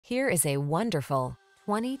Here is a wonderful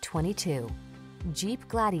 2022 Jeep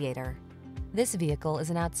Gladiator. This vehicle is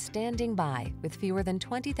an outstanding buy with fewer than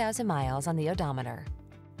 20,000 miles on the odometer.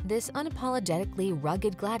 This unapologetically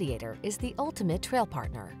rugged Gladiator is the ultimate trail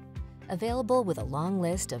partner. Available with a long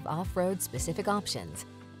list of off-road specific options,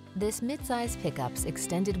 this midsize pickup's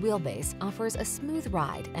extended wheelbase offers a smooth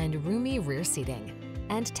ride and roomy rear seating.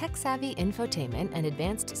 And tech-savvy infotainment and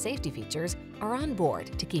advanced safety features are on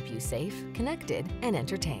board to keep you safe, connected, and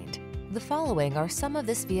entertained. The following are some of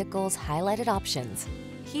this vehicle's highlighted options: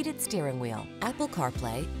 heated steering wheel, Apple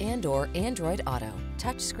CarPlay and/or Android Auto,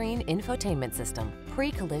 touchscreen infotainment system,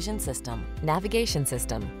 pre-collision system, navigation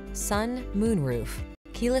system, sun, moonroof,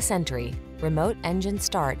 keyless entry, remote engine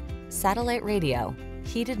start, satellite radio,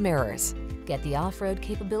 heated mirrors. Get the off-road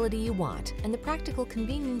capability you want and the practical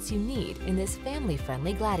convenience you need in this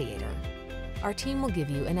family-friendly Gladiator. Our team will give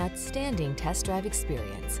you an outstanding test drive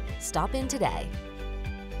experience. Stop in today.